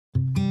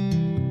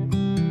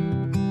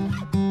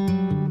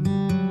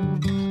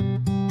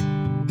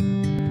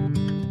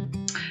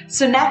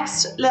So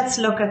next, let's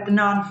look at the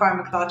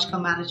non-pharmacological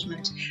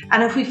management.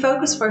 And if we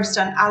focus first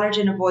on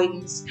allergen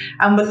avoidance,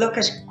 and we'll look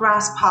at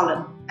grass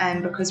pollen,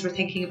 because we're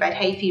thinking about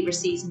hay fever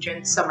season during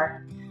the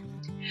summer.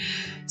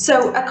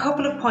 So a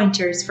couple of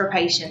pointers for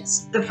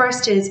patients. The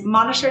first is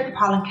monitor the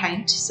pollen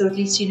count, so at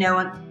least you know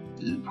on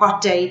what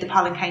day the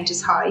pollen count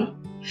is high.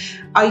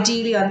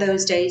 Ideally on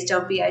those days,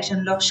 don't be out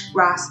in lush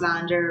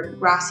grassland or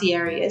grassy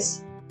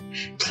areas.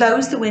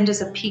 Close the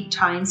windows at peak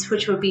times,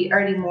 which will be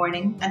early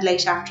morning and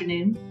late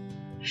afternoon.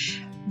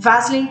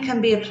 Vaseline can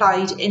be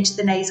applied into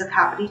the nasal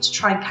cavity to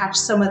try and catch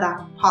some of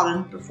that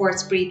pollen before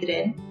it's breathed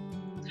in.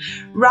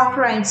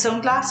 Wraparound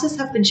sunglasses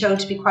have been shown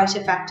to be quite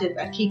effective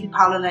at keeping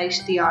pollen out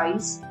of the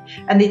eyes,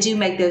 and they do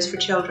make those for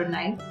children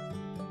now.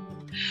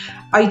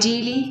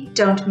 Ideally,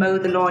 don't mow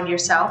the lawn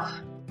yourself.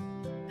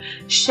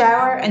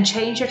 Shower and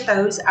change your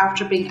clothes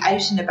after being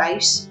out and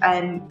about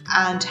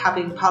and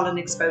having pollen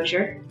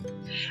exposure.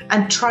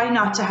 And try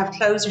not to have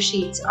clothes or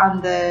sheets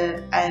on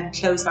the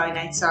clothesline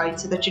outside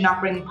so that you're not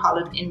bringing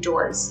pollen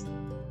indoors.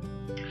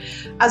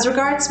 As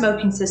regards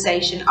smoking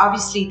cessation,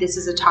 obviously this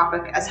is a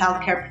topic as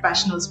healthcare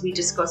professionals we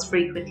discuss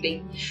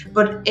frequently,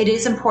 but it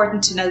is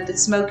important to note that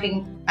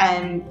smoking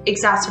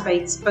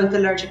exacerbates both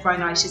allergic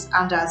rhinitis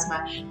and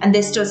asthma, and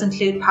this does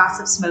include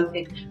passive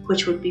smoking,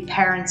 which would be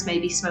parents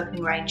maybe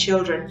smoking around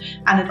children,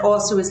 and it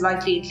also is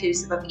likely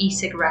inclusive of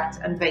e-cigarettes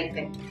and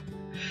vaping.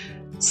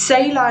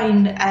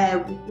 Saline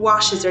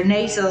washes or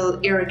nasal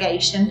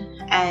irrigation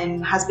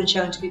has been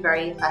shown to be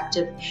very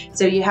effective.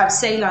 So you have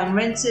saline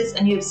rinses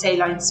and you have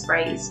saline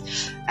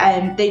sprays.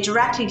 They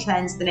directly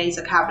cleanse the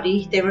nasal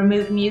cavity, they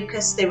remove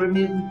mucus, they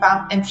remove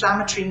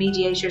inflammatory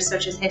mediators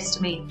such as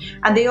histamine,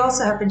 and they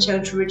also have been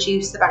shown to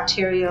reduce the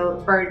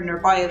bacterial burden or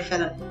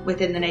biofilm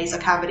within the nasal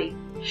cavity.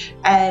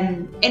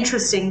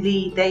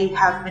 Interestingly, they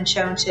have been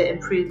shown to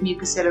improve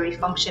mucociliary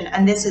function,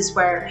 and this is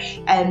where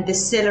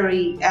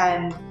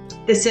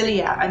the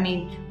cilia,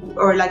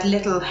 or like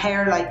little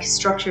hair-like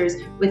structures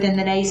within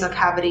the nasal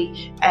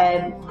cavity,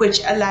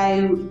 which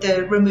allow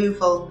the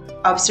removal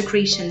of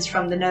secretions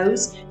from the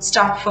nose,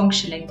 stop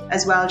functioning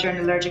as well during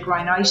allergic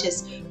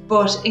rhinitis,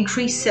 but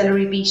increased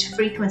ciliary beat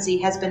frequency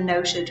has been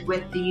noted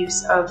with the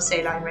use of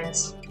saline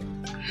rinse.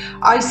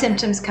 Eye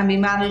symptoms can be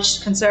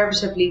managed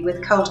conservatively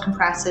with cold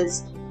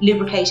compresses,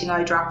 lubricating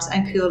eye drops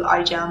and cool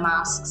eye gel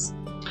masks.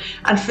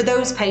 And for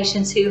those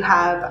patients who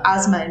have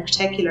asthma in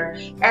particular,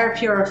 air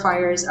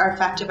purifiers are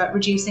effective at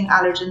reducing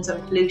allergens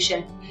and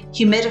pollution.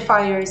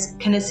 Humidifiers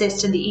can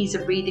assist in the ease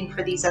of breathing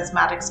for these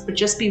asthmatics, but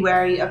just be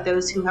wary of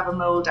those who have a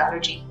mold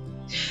allergy.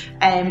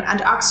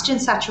 And oxygen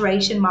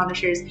saturation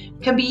monitors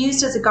can be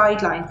used as a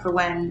guideline for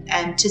when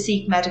to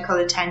seek medical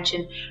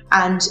attention,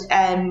 and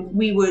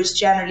we would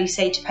generally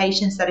say to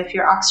patients that if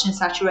your oxygen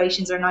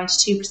saturations are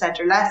 92%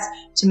 or less,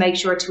 to make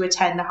sure to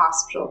attend the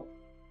hospital.